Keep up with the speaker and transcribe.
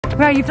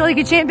Mariah, you feel like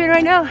a champion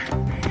right now?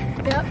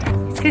 Yep.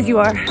 It's because you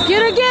are.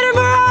 Get her,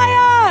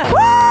 Mariah!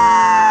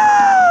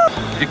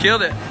 Woo! You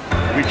killed it.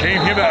 We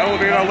came here to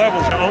elevate our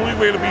levels. The only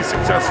way to be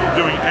successful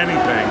doing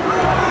anything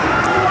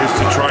is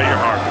to try your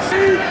hardest.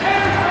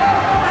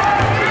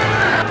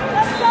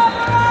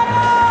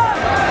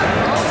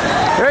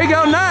 There you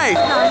go, nice.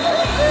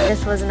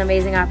 This was an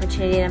amazing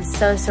opportunity and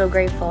I'm so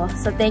grateful.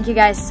 So thank you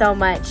guys so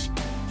much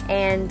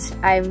and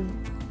I'm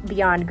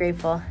beyond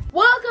grateful.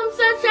 Welcome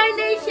Sunshine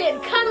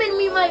Nation! Come and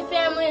meet my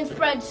family and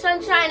spread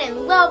sunshine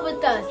and love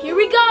with us. Here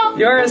we go!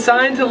 You're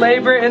assigned to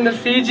labor in the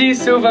Fiji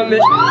Suva mission.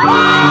 There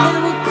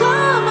will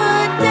come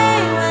a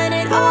day when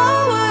it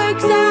all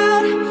works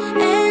out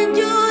and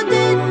you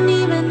didn't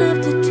even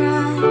have to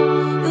try.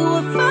 You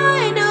will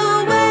find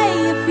a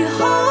way if you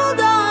hold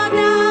on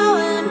now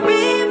and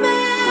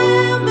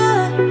remember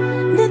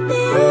that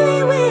the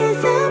only way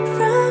is up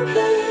from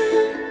here.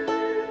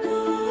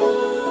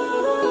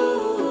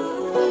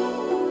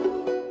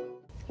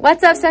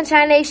 What's up,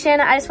 Sunshine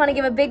Nation? I just want to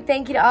give a big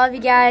thank you to all of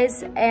you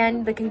guys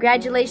and the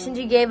congratulations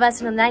you gave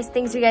us and the nice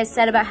things you guys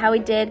said about how we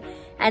did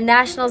at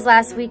Nationals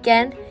last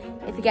weekend.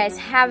 If you guys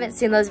haven't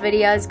seen those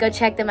videos, go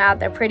check them out.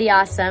 They're pretty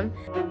awesome.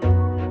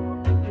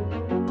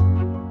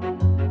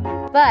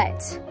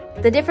 But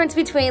the difference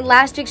between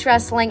last week's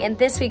wrestling and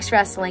this week's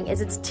wrestling is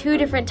it's two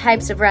different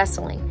types of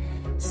wrestling.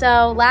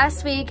 So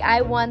last week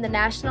I won the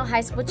National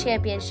High School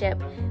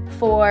Championship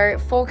for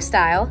folk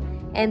style.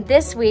 And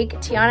this week,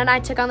 Tiana and I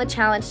took on the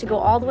challenge to go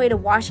all the way to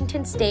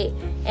Washington State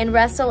and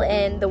wrestle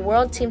in the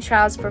World Team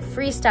Trials for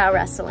freestyle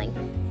wrestling.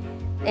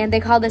 And they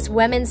call this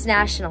Women's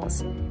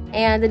Nationals.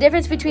 And the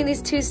difference between these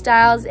two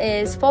styles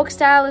is folk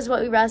style is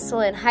what we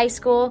wrestle in high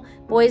school,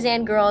 boys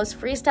and girls.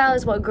 Freestyle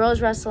is what girls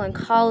wrestle in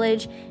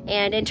college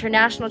and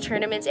international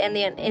tournaments and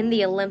in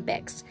the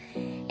Olympics.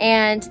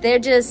 And they're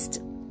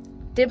just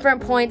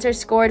different points are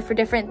scored for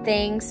different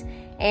things.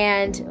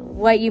 And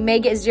what you may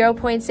get 0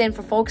 points in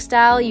for folk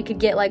style, you could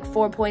get like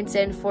 4 points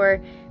in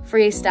for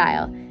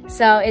freestyle.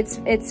 So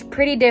it's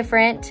pretty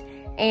different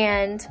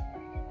and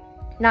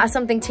not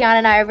something Tiana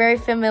and I are very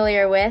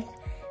familiar with.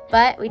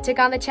 But we took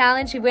on the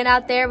challenge. We went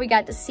out there. We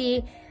got to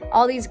see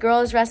all these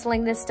girls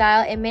wrestling this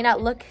style. It may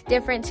not look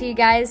different to you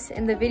guys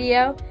in the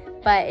video,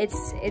 but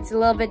it's a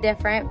little bit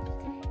different.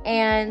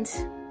 And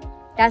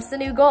that's the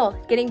new goal,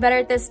 getting better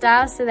at this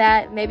style so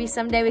that maybe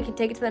someday we can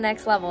take it to the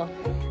next level.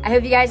 I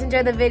hope you guys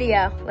enjoyed the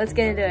video. Let's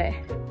get into it.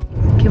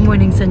 Good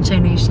morning,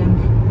 Sunshine Nation.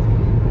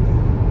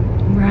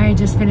 Mariah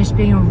just finished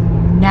being a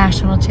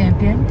national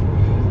champion,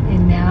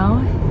 and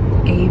now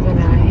Abe and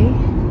I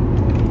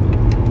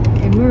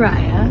and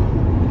Mariah,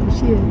 there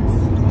she is,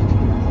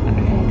 are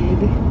headed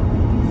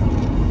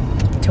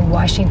to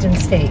Washington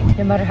State.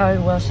 No matter how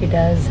well she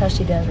does,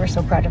 we're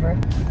so proud of her.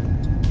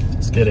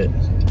 Let's get it.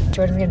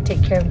 Jordan's gonna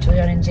take care of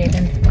Julian and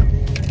Jaden.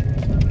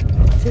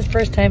 It's his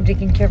first time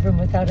taking care of him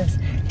without us.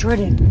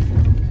 Jordan,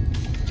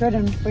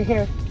 we're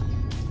here.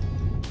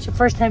 It's your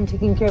first time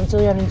taking care of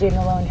Julian and Jaden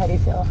alone. How do you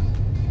feel?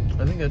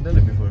 I think I've done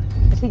it before.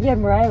 I think you had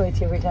Mariah with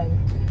you every time.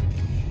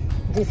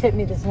 It just hit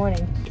me this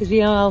morning. Because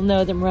we all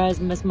know that Mariah's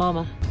Miss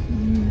Mama.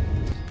 Mm-hmm.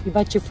 You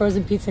bought your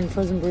frozen pizza and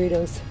frozen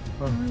burritos.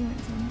 Oh.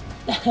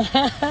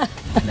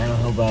 That'll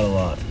help out a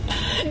lot.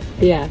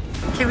 Yeah.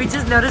 Can we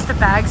just notice the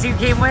bags you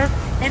came with?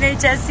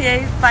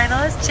 NHSCA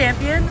finalist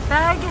champion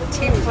bag,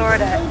 Team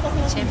Florida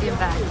champion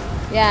bag.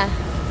 Yeah,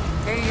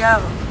 There you go.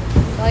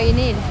 that's all you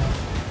need.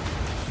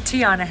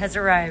 Tiana has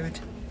arrived.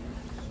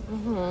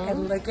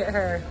 And look at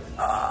her.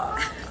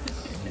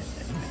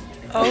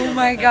 Oh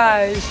my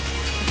gosh.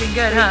 Looking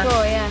good, huh?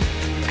 Cool, yeah.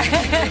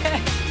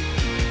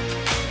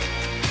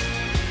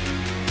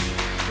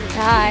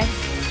 Hi.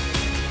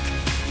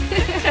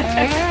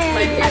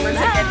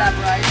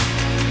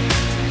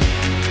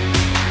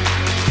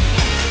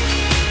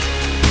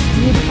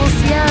 Beautiful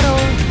Seattle.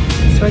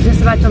 So we're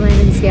just about to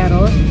land in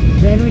Seattle.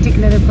 Then we take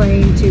another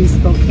plane to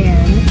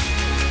Spokane.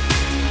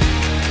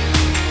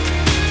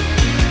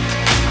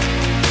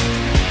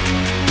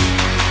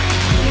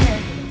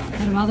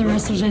 Out of all the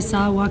wrestlers I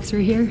saw walk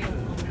through here,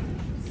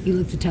 you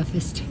look the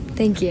toughest.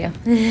 Thank you.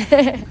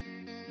 That's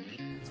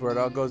where it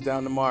all goes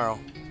down tomorrow.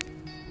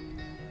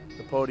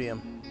 The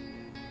podium.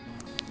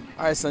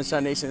 All right,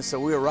 Sunshine Nation, so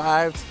we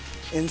arrived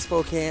in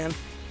Spokane.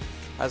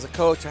 As a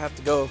coach, I have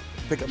to go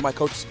pick up my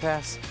coach's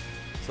pass.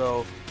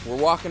 So we're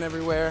walking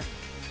everywhere.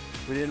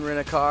 We didn't rent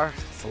a car.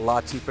 It's a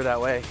lot cheaper that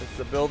way. It's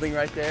the building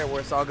right there where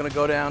it's all gonna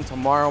go down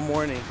tomorrow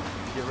morning.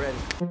 Get ready.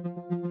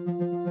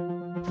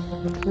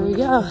 Here we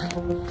go.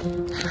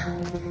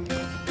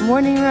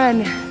 Morning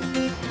run,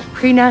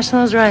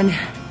 pre-nationals run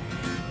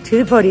to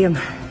the podium.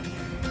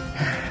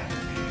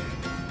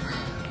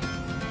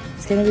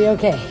 It's gonna be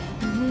okay.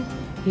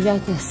 You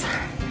got this.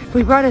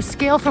 We brought a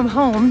scale from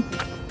home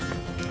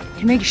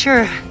to make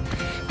sure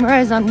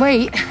Mariah's on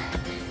weight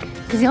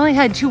because he only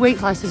had 2 weight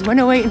classes,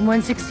 108 and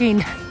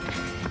 116.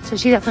 So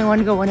she definitely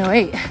wanted to go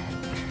 108.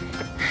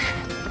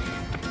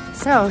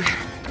 So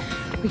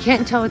we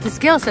can't tell what the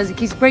scale says. It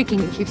keeps breaking.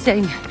 It keeps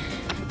saying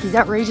these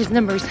outrageous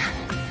numbers.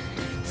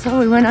 So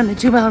we went on a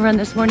 2-mile run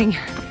this morning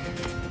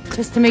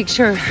just to make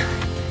sure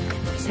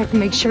Just have to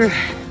make sure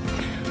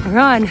we're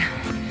on.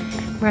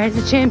 Mariah's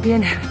a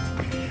champion.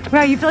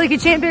 Mariah, you feel like a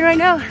champion right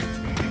now?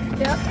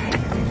 Yep.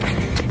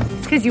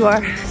 It's because you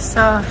are.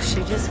 So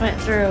she just went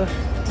through.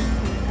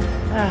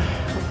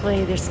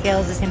 Hopefully their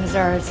scale's the same as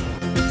ours.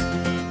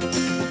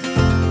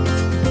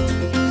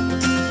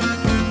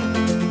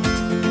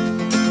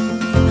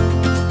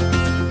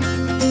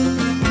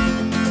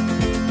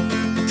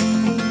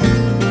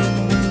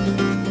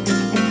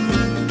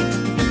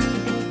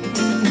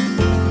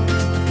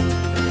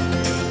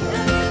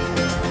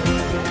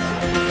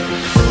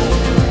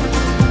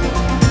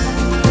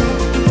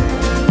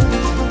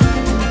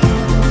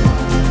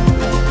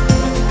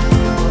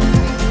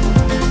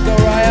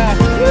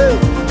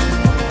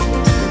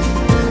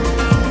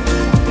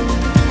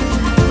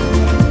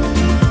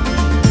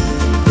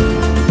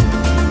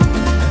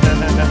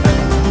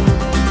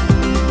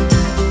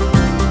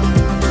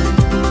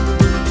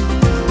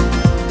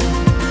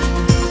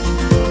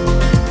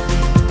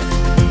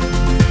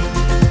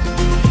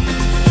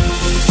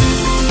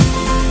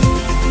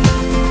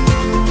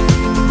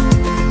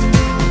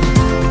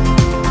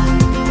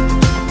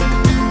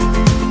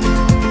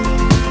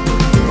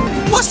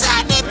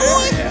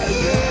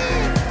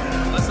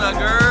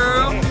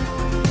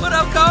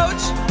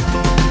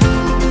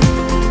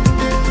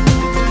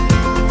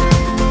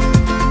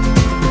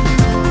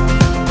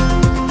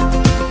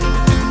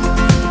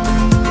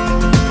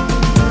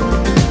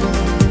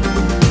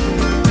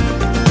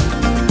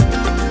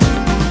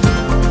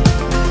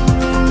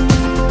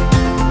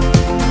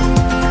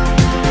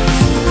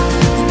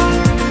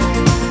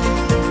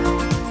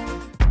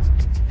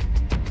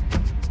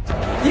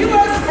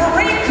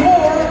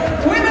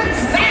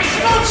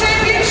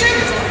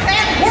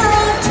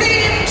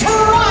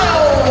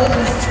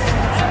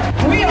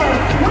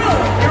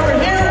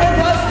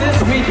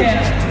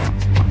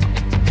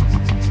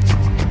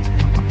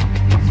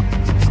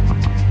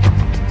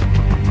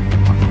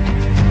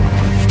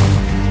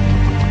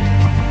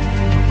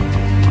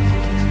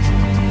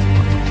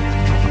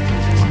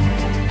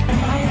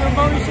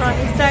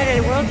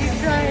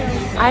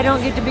 I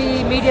don't get to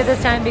be media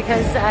this time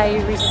because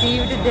I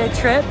received the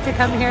trip to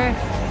come here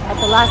at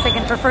the last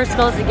second for first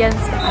goals against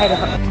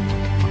Idaho.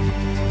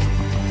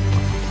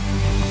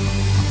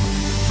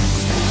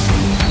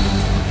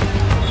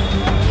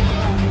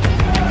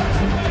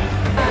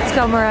 Let's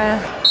go, Mariah.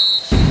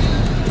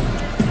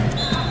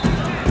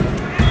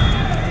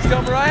 Let's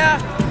go, Mariah.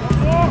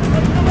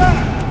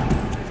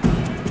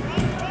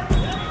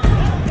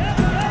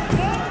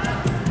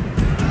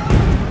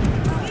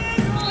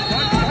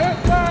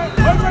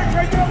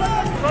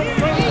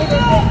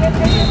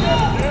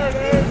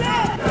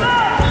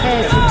 Okay,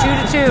 so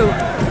 2-2.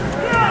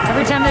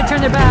 Every time they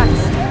turn their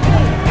backs.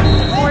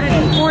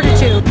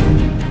 4-2.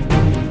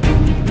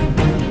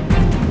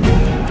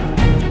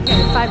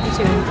 Okay, 5-2.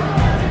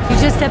 You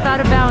just step out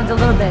of bounds a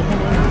little bit,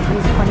 and then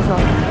lose the point as well.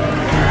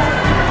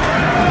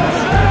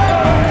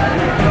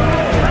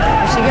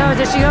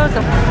 There she goes.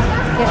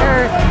 Get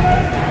her.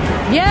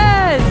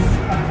 Yes!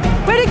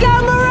 Way to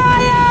go,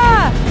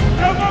 Mariah!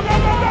 Go, go, go,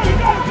 go, go! You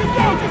got it! Just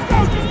go, just go,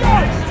 just go!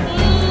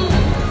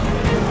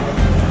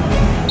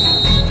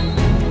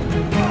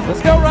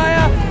 Let's go,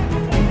 Raya.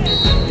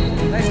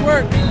 Nice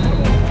work.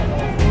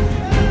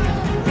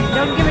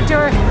 Don't give it to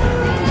her.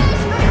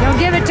 Don't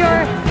give it to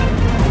her.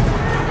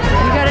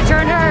 You gotta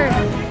turn her.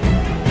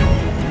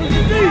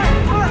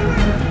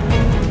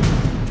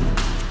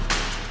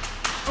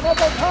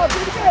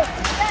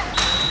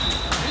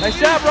 Nice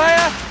job,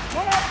 Raya.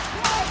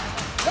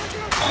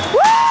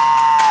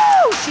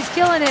 Woo! She's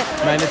killing it.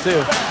 9-2.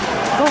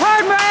 Go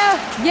hard, Mariah.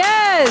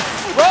 Yes.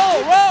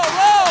 Roll, roll,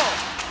 roll,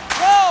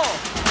 roll.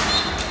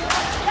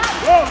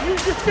 Roll,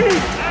 use your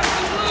feet.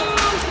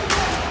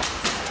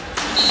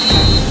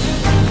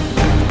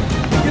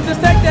 Get this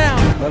deck down.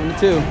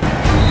 11-2.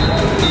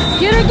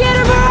 Get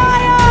her,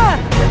 Mariah.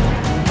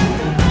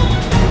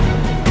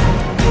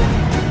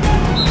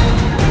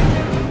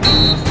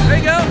 There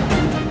you go.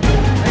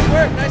 Nice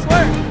work, nice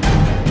work.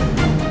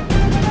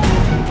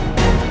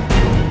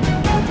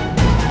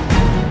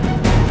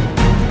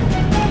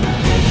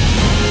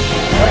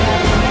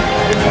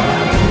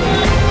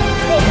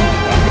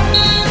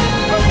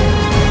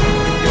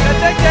 Get that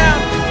deck down.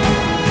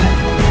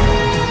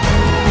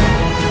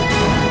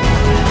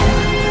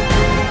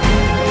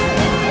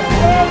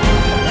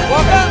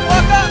 Walk up,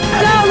 walk up.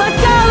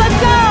 Let's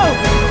go.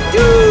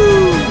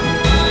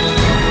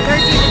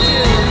 13-2.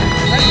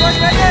 Nice work,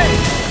 Megan.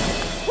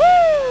 Woo!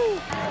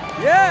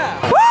 Yeah.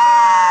 Woo!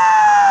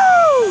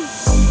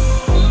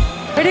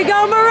 Way to go,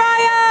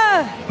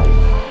 Mariah!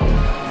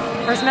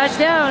 First match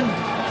down.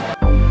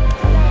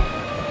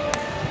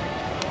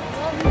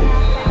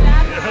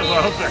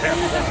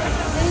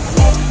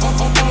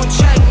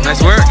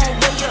 Nice work.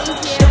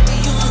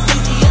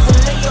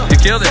 You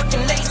killed it.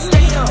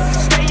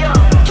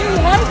 We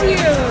love you.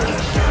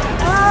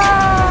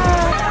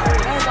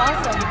 That was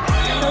awesome.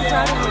 I'm so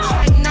proud of you.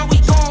 Now we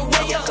going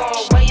way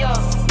up.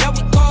 Now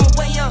we going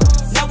way up.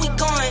 Now we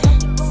going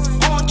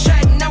on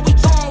track. Now we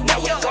going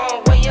way up. Now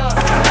we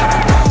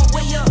going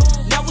way up.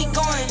 Now we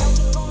going.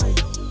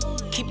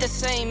 keep the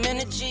same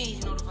energy.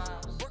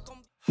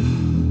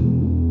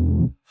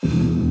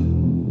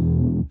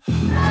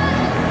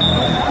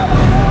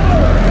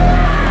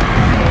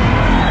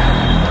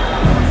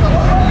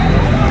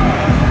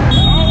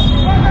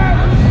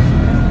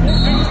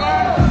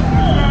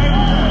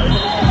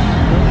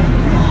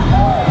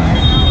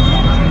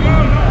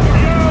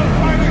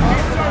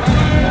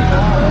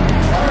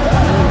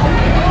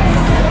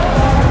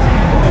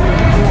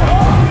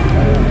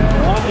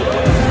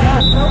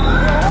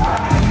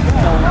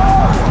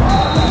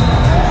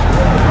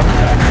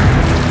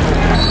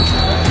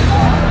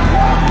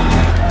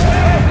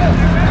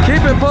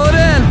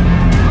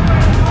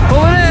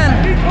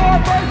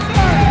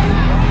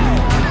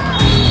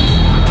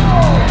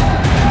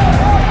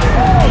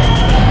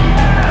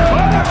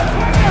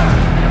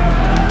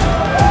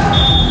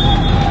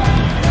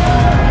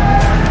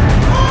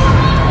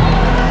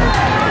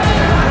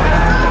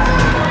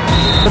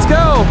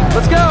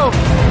 Let's go!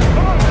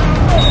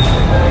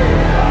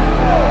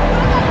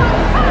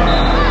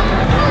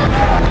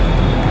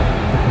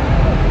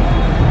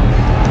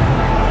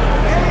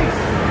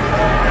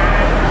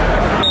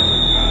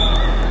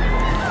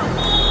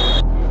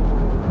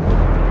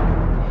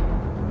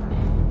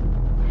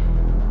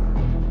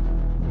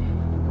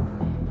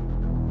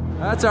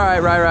 That's all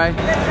right, Rai.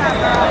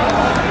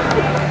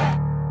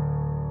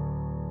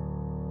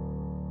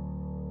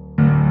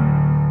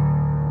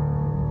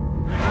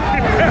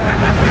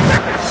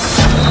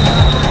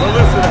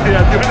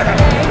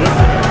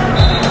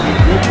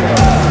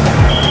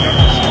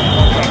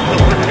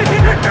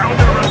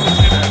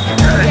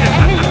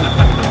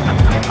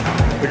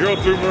 The girl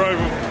threw Mariah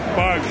from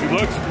 5. She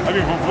looks,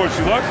 before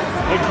she looks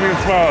at me and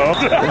smiles.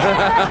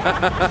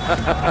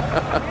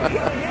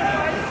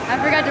 I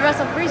forgot to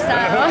wrestle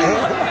freestyle.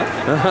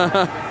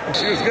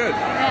 She was good.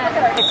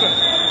 Yeah. Listen,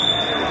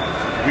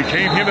 we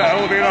came here to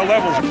elevate our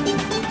levels.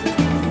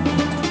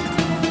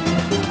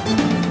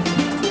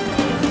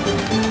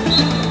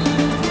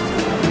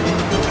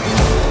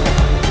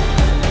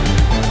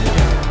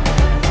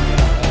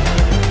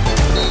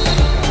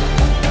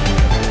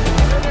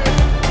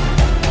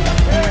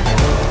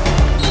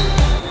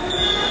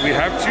 We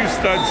have 2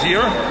 studs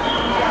here.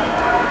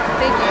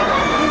 Thank you.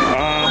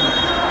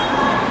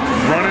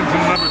 Run into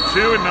number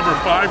 2 and number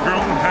 5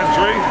 girls in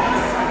country.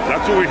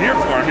 That's what we're here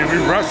for. I mean,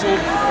 we've wrestled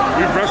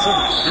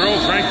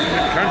girls ranked in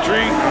the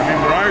country. I mean,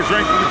 Mariah's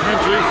ranked in the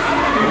country.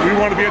 We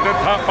want to be at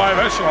that top 5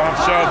 echelon,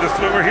 so this is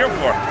what we're here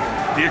for.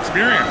 The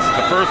experience.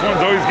 The first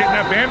one's always getting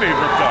that Band-Aid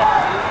ripped off.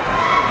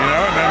 You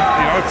know, and then,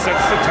 you know, it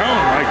sets the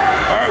tone. Like,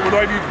 all right, what do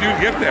I need to do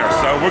to get there?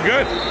 So we're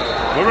good.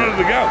 We're ready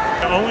to go.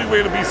 The only way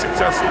to be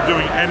successful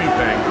doing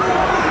anything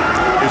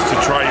is to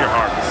try your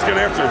hardest. Get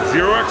after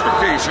 0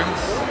 expectations,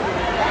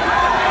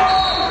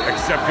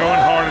 except going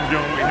hard and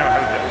doing what we know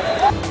how to do.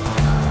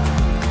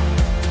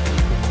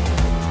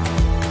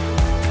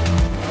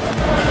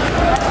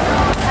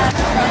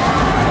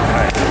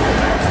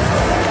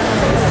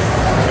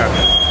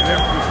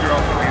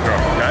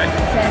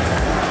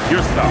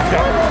 Your stuff, go.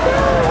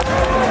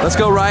 Let's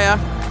go, Raya.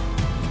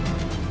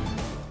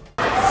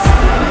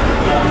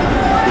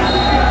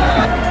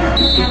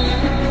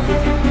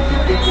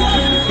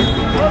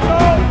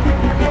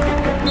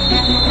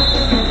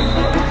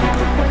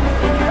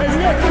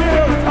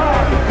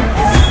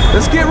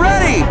 Let's get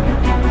ready.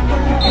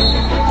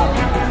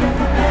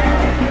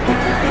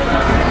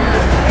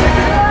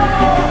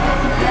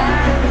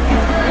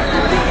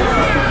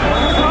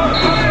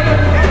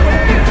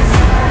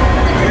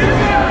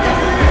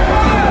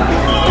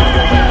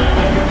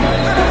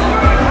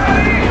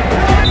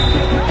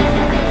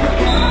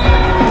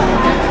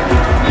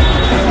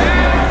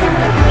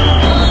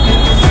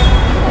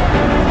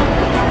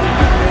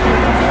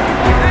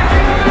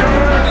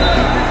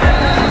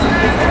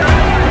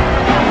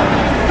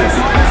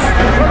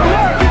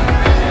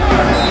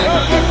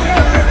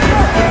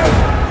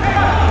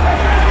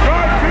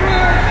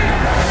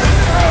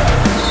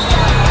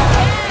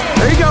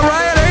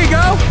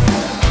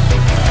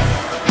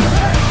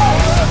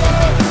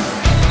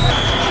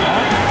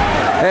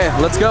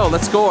 Let's go,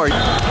 let's score. Okay,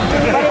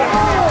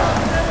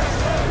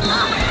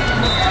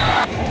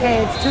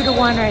 it's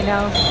 2-1 right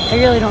now. I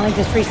really don't like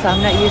this freestyle,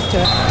 I'm not used to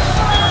it.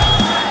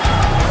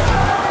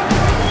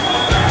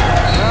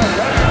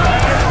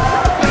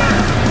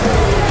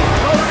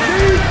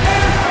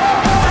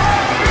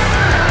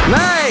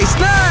 Nice,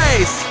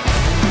 nice!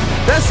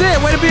 That's it,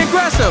 way to be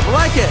aggressive, I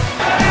like it.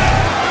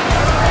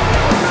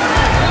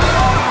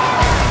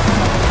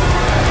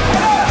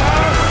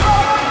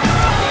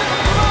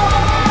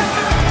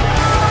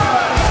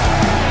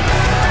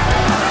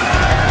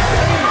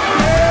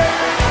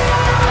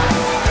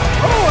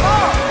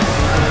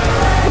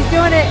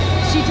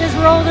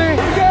 Rolled her.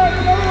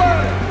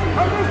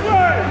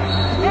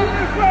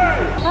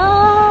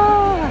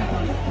 Oh,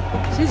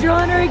 she's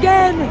rolling her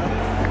again.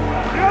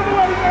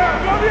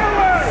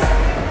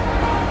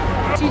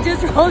 She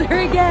just rolled her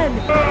again.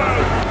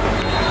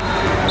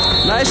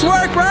 Nice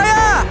work,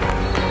 Raya!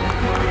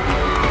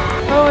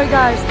 Oh my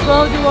gosh,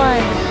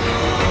 12-1.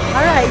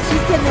 All right,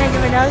 she's getting the hang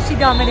of it now. She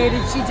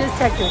dominated. She just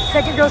teched it.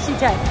 Second girl, she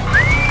teched.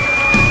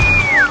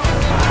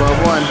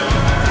 12-1.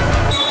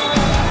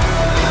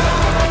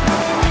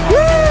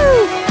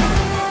 Woo!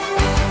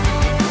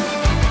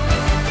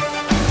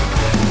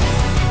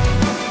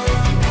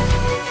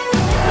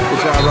 Good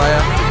job,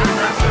 Raya.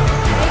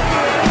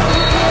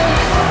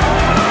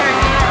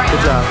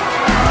 Good job.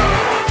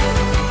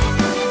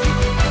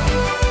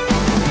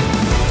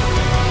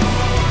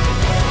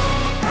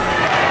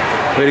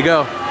 Way to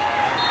go.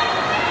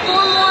 4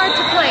 more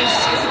to place.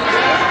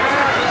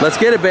 Let's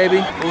get it, baby.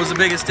 What was the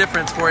biggest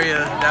difference for you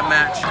that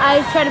match?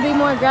 I try to be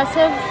more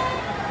aggressive.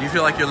 You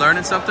feel like you're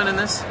learning something in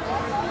this?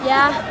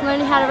 Yeah,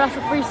 learning how to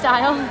wrestle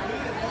freestyle.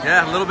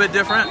 Yeah, a little bit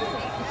different.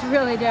 It's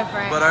really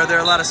different. But are there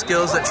a lot of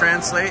skills that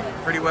translate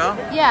pretty well?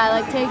 Yeah,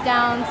 like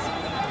takedowns.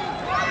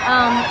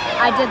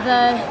 I did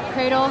the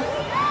cradle.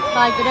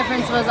 Like the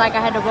difference was like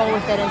I had to roll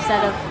with it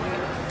instead of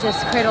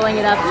just cradling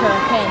it up to a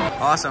pin.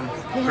 Awesome.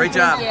 Great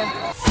job. Thank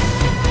you.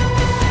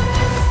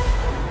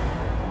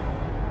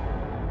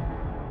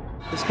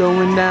 It's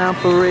going down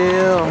for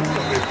real.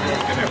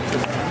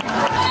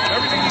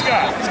 Everything you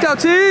got. Let's go,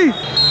 T!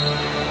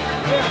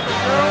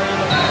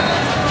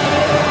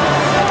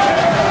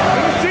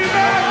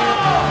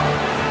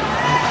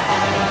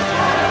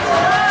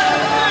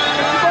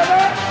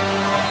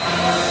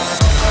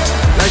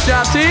 Nice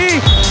job, T!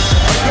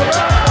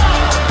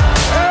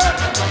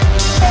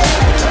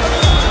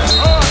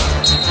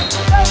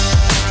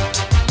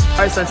 All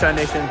right, Sunshine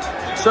Nation.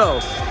 So,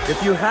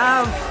 if you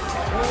have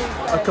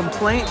a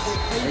complaint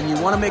and you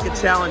want to make a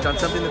challenge on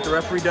something that the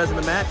referee does in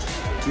the match,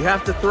 you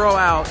have to throw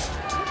out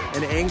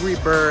an Angry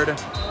Bird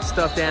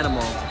stuffed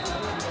animal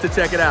to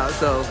check it out.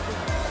 So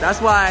that's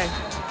why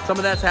some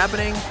of that's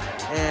happening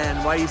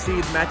and why you see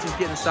the matches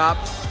getting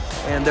stopped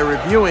and they're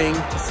reviewing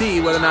to see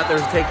whether or not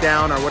there's a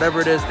takedown or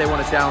whatever it is they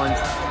want to challenge.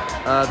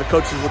 The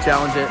coaches will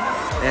challenge it,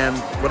 and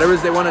whatever it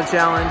is they want to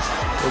challenge,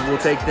 it will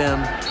take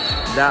them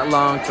that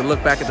long to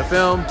look back at the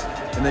film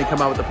and then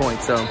come out with the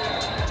points. So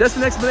just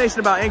an explanation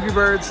about Angry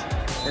Birds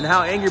and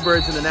how Angry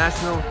Birds in the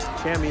National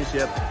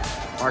Championship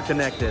are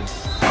connected.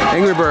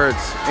 Angry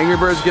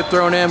Birds get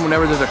thrown in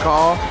whenever there's a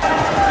call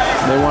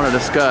they want to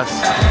discuss.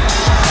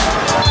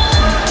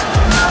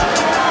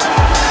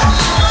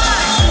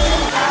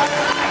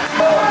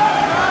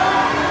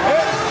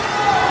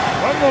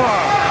 One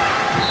more.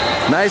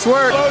 Nice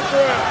work.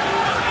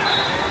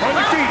 On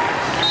your feet.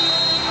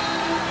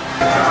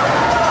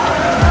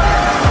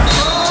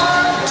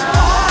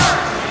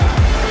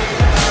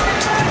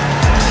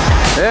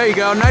 There you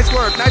go. Nice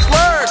work. Nice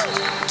work.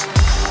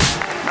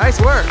 Nice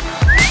work.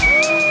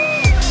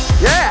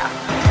 Yeah.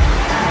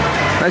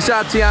 Nice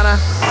job, Tiana.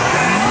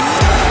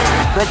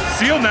 Broke the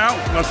seal now.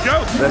 Let's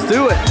go. Let's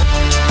do it.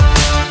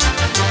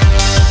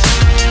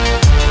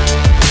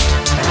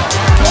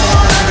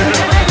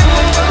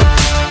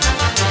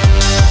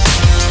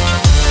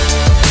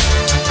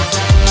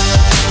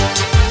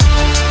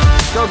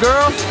 Go,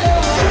 girl.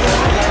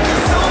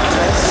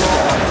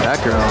 That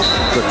girl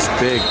looks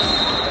big.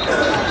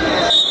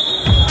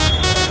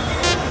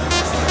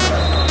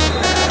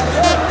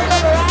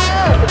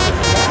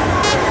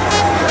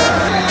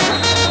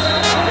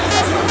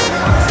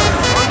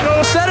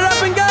 Set it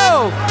up and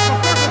go.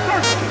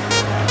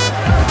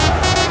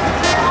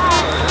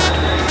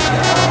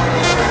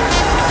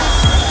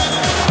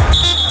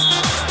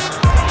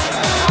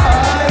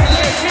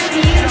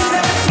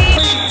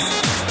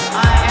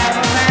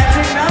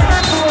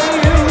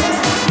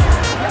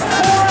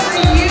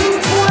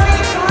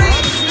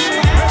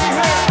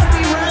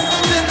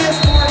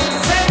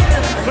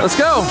 Let's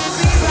go.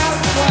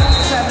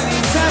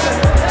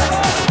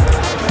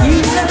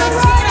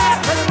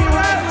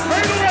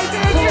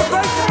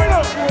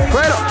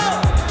 Cradle.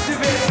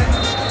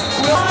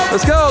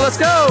 Let's go, let's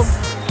go.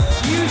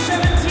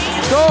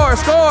 Score,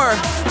 score.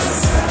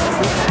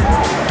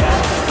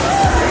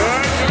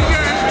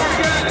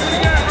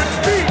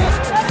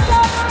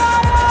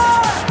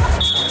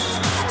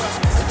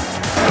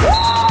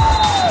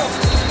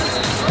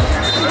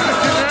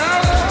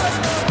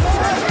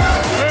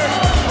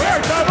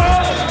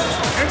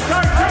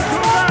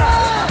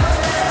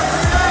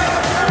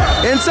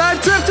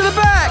 Inside trip to the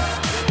back.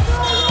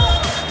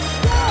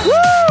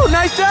 Woo!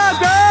 Nice job,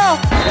 girl.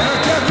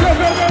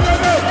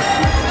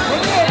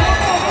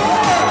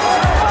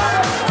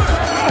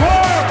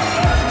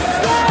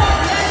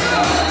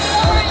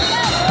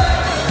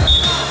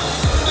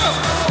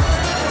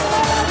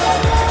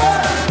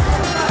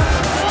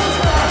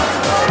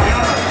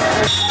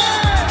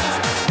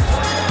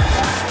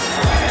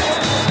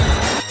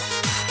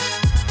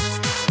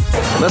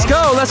 Let's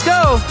go, let's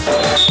go.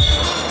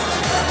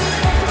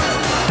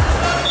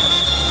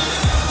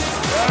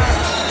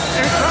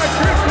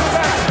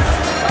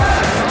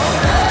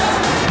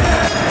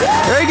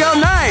 There you go,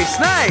 nice,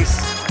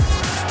 nice.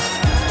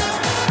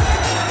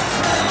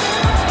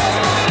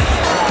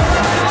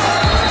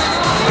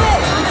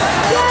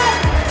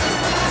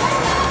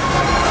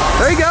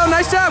 There you go,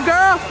 nice job,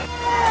 girl.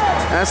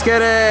 Let's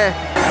get it.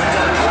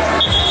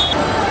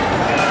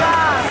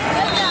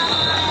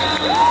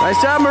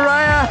 Nice job,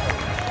 Mariah.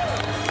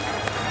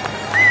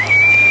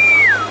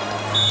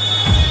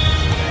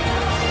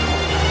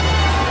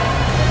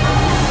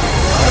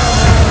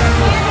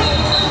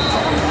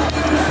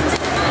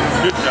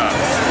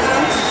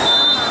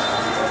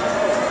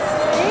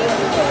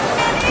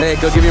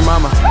 Go give your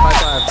mama. High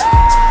five.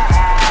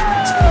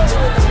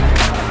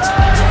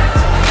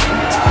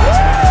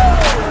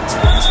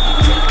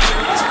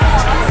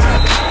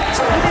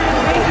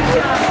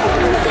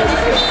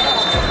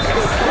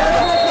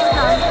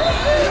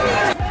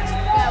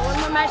 Yeah, one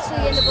more match to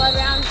get in the blood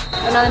round,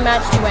 another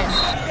match to win.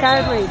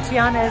 Sadly,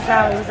 Tiana is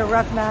out. It was a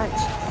rough match.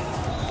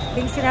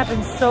 Things can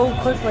happen so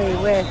quickly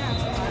with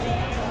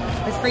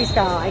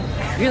freestyle. I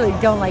really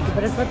don't like it,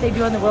 but it's what they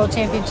do on the World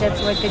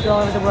Championships, what they do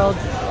all over the world.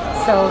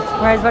 So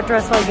Mariah's about to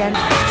wrestle again.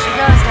 She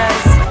goes,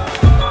 guys.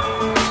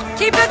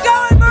 Keep it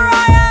going,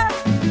 Mariah!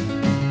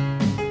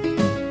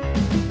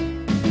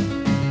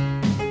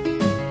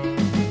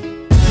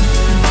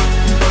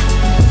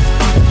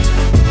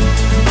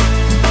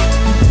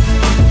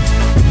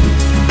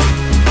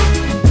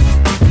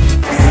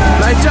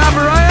 Nice job,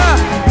 Mariah!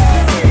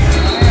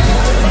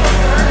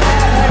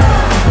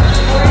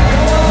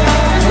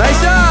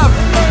 Nice job!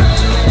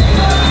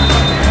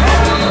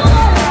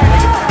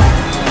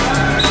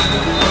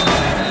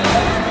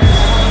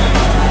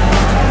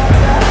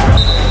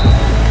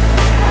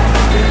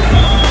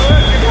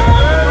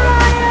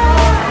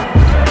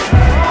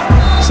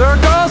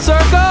 Circle,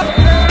 circle!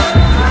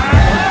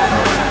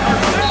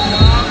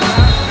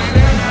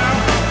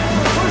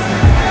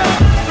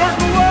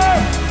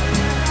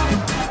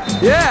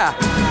 Yeah!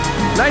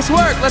 Nice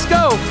work, let's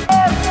go!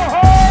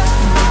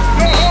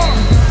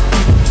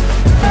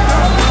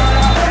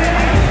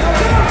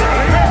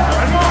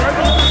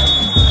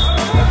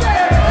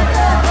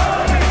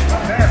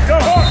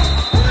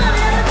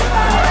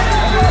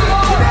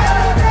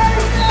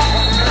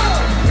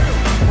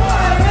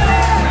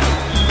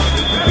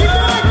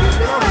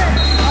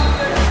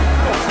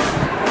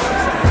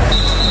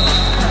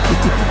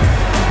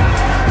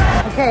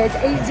 Okay, it's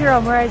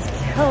 8-0. Mariah's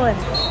killing.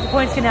 The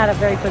points can add up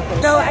very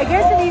quickly. So I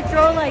guess if you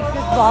throw like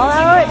this ball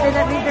out, then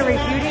that means they're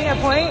refuting a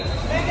point.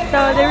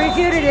 So they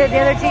refuted it. The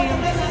other team,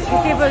 to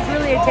see if it was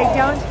really a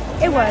takedown.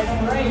 It was.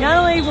 Not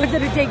only was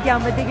it a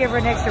takedown, but they gave her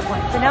an extra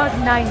point. So now it's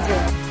 9-0.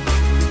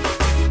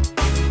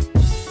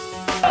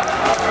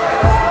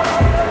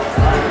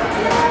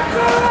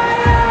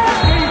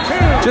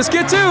 Just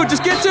get two,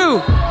 just get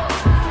two!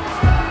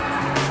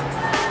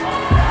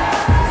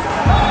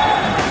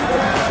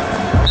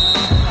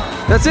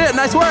 That's it,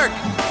 nice work!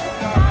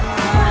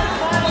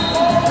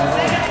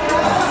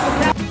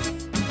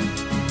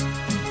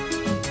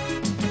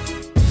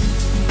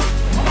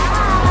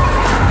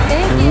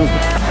 Thank you.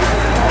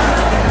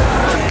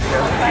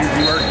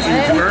 Easy work,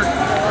 easy work.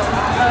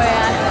 Oh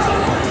yeah.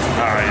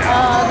 Oh yeah.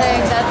 Oh, I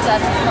think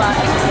that's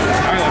fine.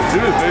 All right, let's do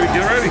this, baby.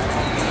 Get ready.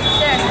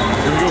 Sure.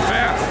 Here we go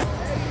fast.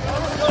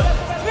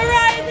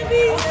 Mariah the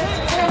Beast!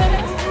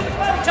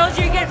 Told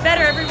you get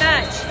better every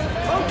match.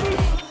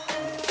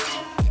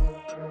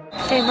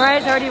 Okay,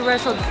 Mariah's already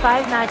wrestled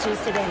 5 matches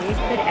today,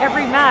 but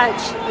every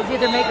match is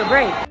either make or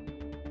break.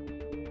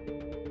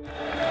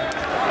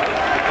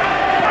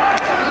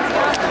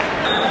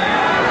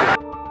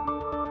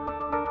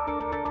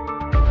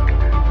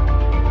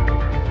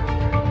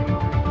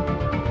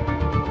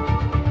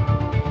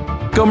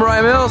 Go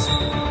Mariah Mills!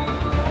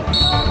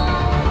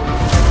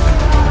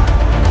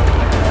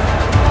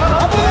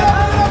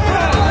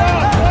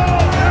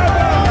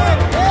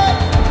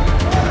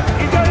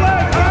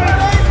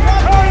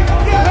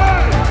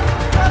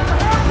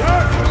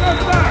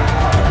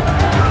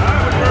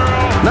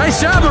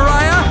 Nice job,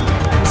 Mariah!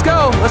 Let's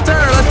go, let's turn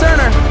her, let's turn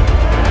her!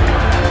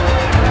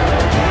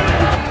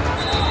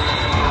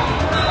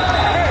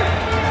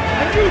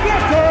 And you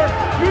get her,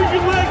 use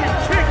your leg and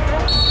kick.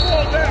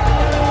 Fall down.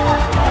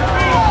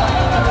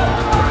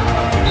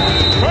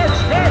 March,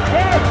 march,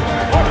 march!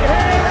 Walk your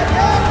hand!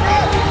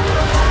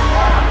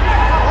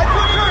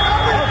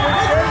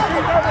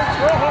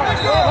 Go hard,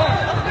 go hard!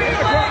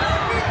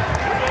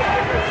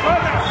 Slow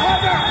down, slow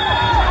down!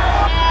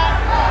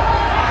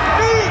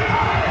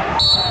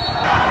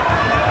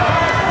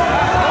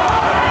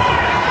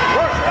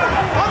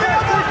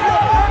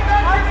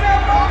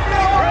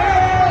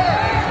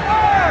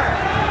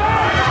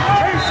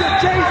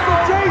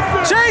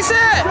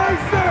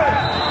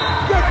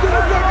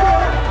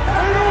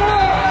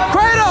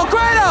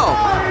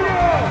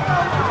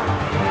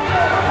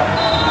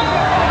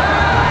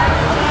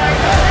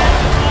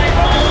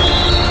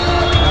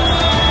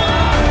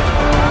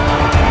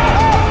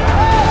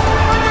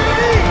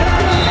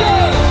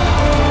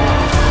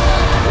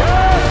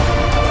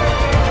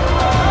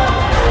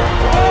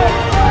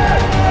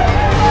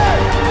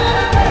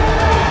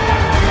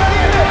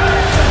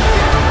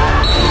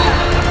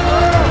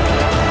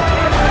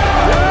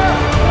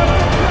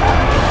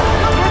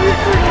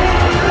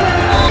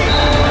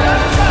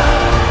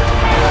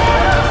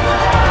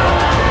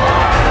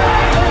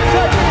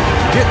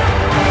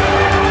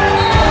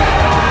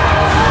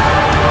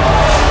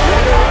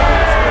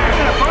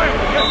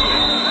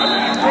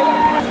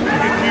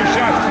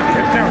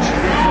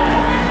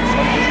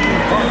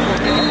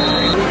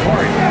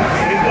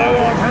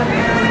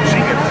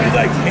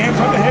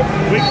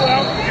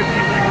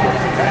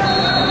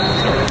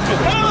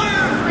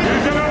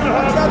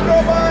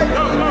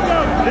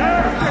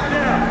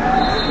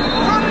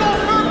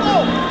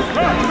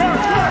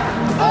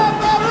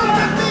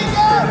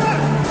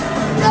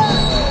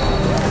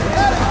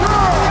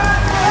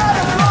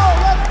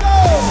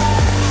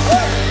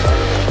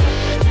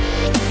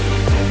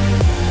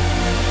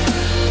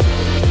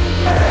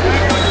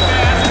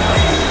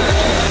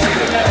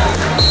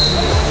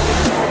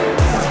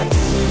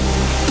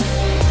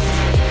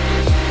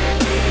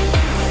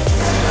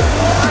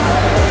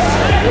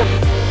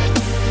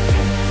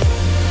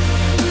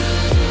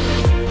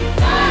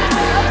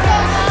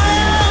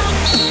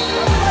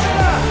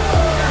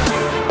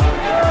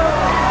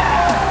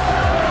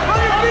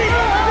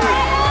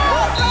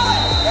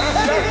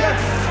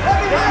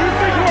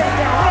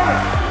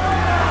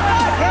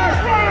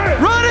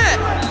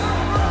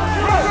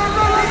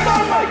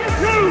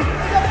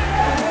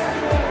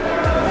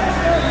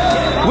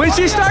 When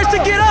she starts to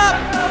get up,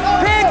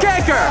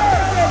 pancake her.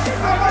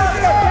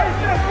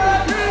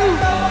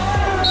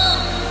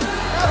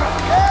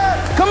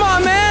 Come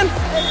on, man.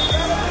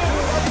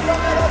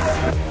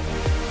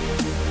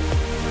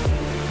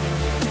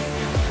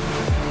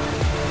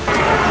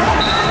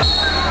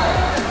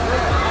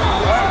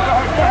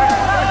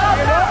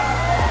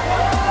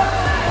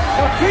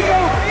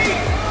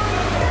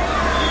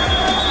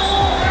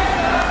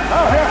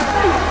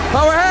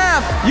 Power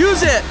half,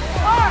 use it.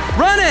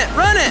 Run it,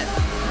 run it.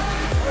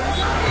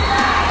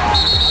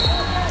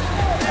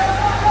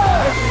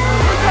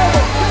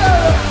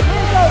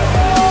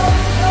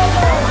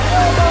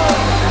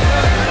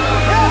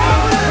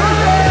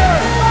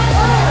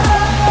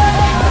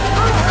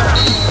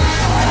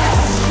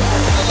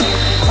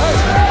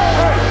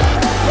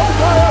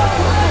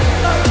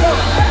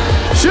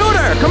 Shoot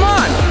her, come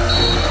on.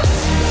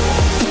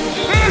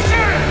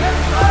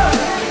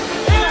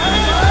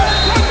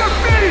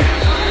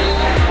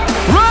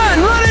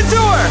 Run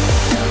into her.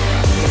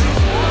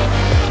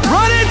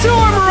 Run into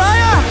her,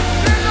 Mariah.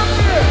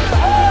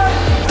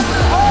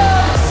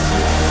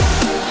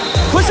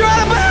 Push her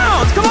out of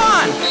bounds, come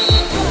on.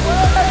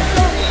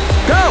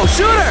 Go,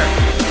 shoot her.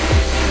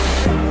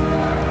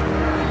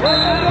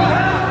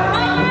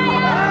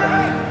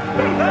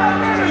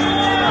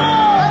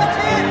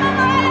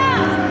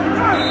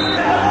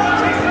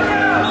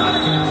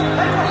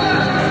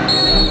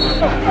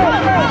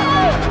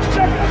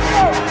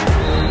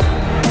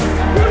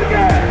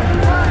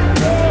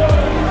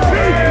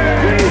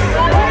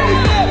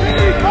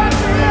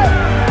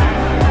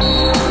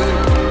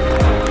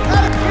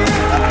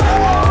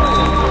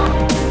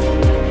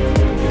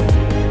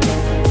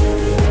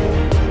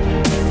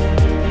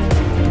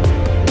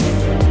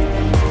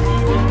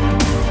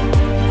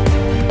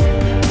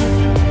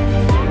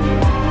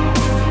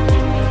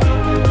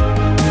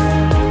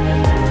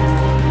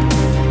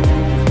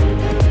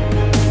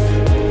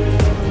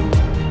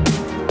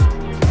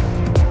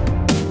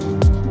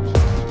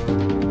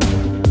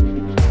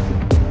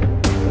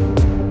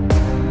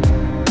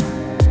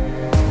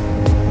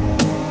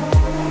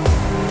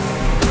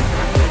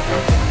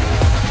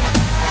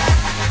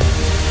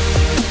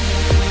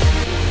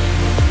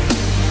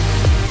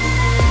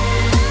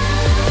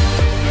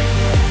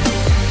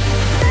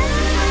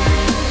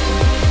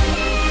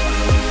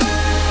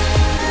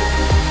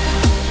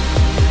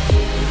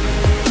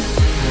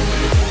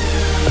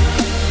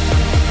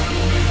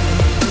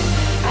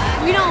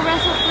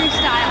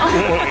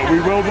 We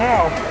will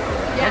now.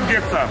 Come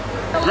get some.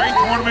 Great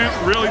tournament,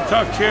 really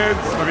tough kids.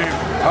 I mean,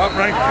 top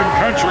ranked in the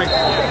country.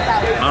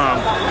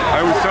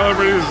 I always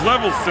celebrate there's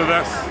levels to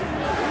this.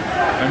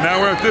 And now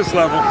we're at this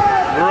level.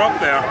 We're up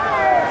there.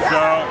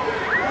 So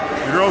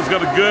the girls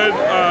got a good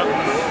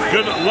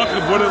look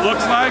of what it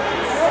looks like.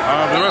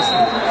 The rest,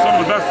 some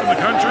of the best in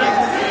the country.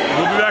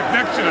 We'll be back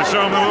next year to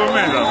show them what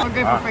we're made of. We're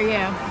grateful for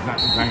you.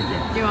 Thank you.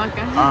 You're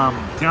welcome.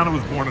 Tiana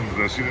was born into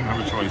this. She didn't have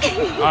a choice.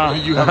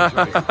 You have a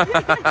choice.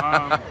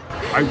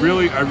 I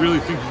really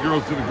think you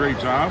girls did a great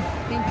job.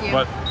 Thank you.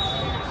 But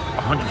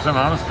 100%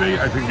 honesty,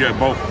 I think you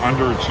both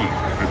underachieved.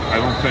 I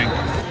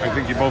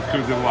think you both could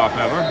have did a lot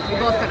better. We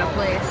both could have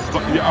placed.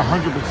 But, yeah,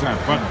 100%.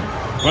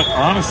 But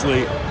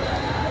honestly,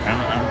 and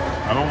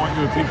I don't want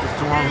you to take this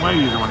the wrong way,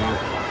 either one of you.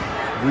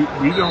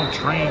 We don't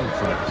train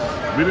for this.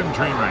 We didn't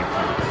train right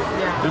for this.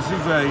 Yeah. This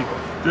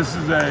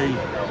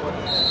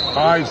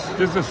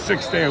is a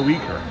 6-day a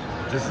weeker.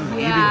 This is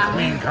eating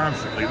clean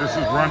constantly. This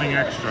is running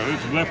extra.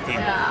 This is lifting.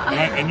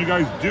 Yeah. And you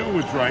guys do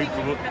what's right.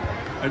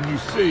 And you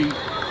see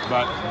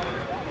that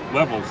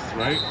levels,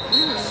 right?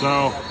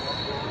 So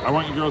I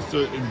want you girls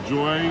to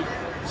enjoy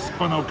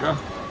Spinoka.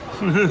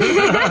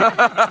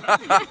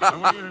 I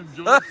want you to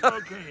enjoy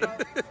Spokane.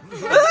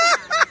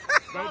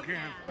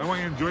 I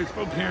want you to enjoy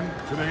Spokane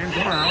today and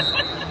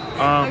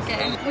tomorrow.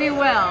 Okay, we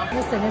will.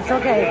 Listen, it's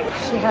okay.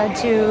 She had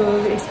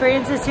to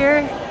experience this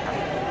year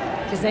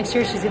because next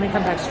year she's going to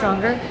come back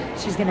stronger.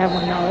 She's going to have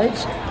more knowledge.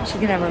 She's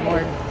going to have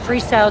more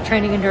freestyle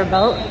training under her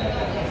belt.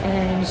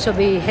 And she'll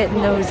be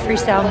hitting those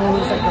freestyle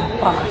moves like a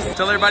boss.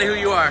 Tell everybody who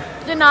you are.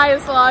 Janaya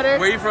Slaughter.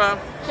 Where are you from?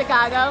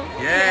 Chicago.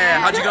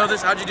 Yeah. How'd you go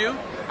this? How'd you do?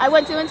 I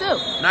went 2 and 2.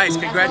 Nice.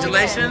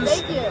 Congratulations.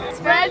 Thank you.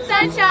 Spread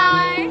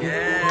sunshine.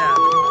 Yeah.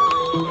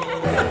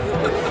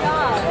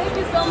 Thank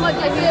you so much.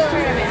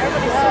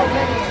 Everybody's so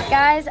good.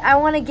 Guys, I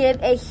want to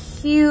give a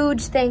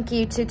huge thank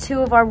you to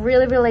 2 of our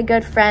really, really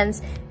good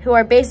friends who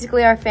are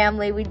basically our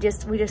family. We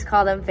just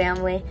call them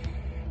family.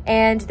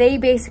 And they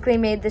basically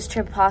made this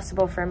trip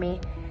possible for me.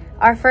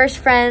 Our first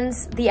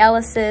friends, the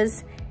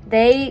Ellises,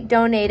 they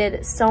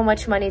donated so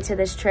much money to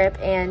this trip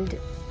and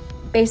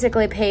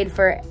basically paid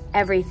for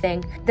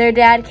everything. Their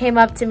dad came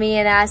up to me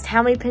and asked,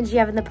 how many pins do you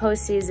have in the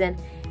postseason?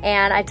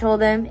 And I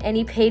told him, and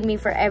he paid me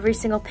for every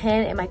single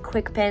pin and my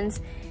quick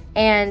pins.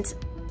 And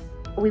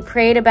we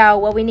prayed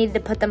about what we needed to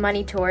put the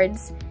money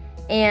towards.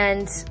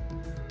 And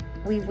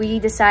we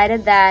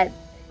decided that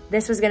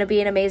this was gonna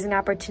be an amazing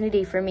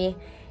opportunity for me.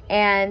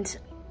 And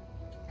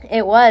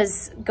it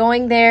was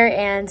going there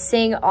and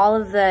seeing all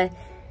of the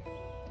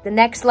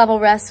next level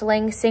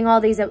wrestling, seeing all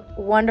these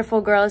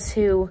wonderful girls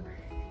who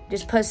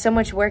just put so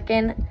much work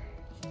in.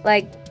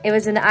 Like, it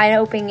was an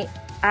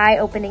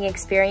eye-opening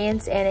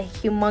experience and a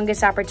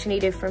humongous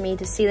opportunity for me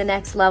to see the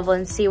next level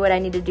and see what I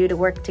need to do to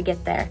work to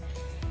get there.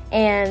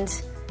 And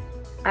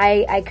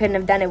I couldn't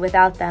have done it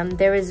without them.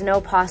 There was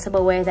no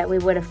possible way that we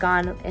would have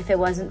gone if it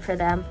wasn't for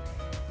them.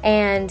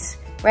 And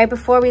right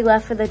before we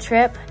left for the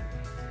trip,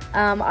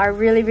 our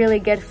really, really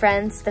good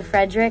friends, the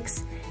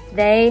Fredericks,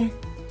 they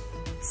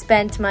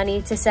spent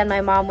money to send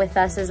my mom with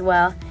us as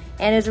well.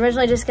 And it was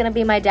originally just gonna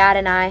be my dad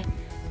and I,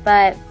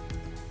 but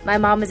my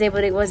mom was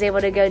able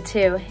to go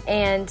too.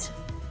 And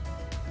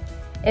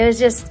it was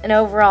just an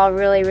overall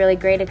really, really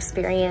great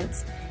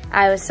experience.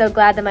 I was so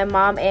glad that my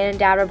mom and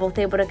dad were both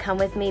able to come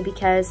with me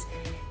because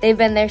they've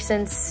been there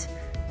since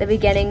the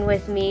beginning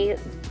with me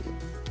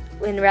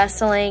in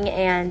wrestling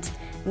and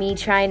me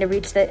trying to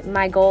reach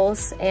my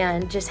goals,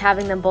 and just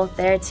having them both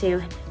there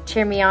to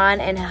cheer me on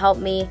and help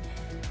me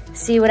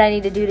see what I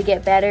need to do to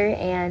get better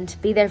and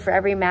be there for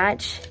every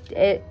match.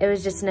 It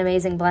was just an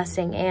amazing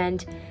blessing,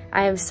 and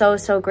I am so,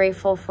 so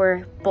grateful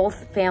for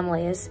both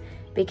families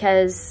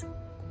because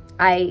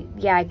I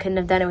couldn't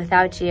have done it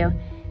without you.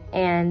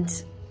 And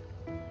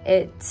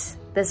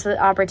this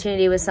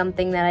opportunity was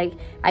something that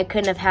I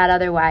couldn't have had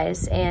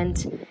otherwise,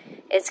 and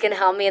it's gonna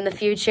help me in the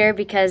future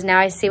because now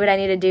I see what I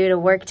need to do to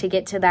work to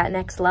get to that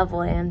next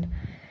level. And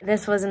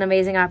this was an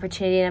amazing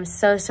opportunity, and I'm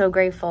so, so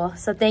grateful.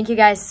 So thank you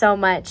guys so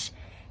much,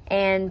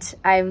 and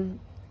I'm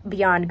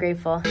beyond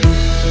grateful.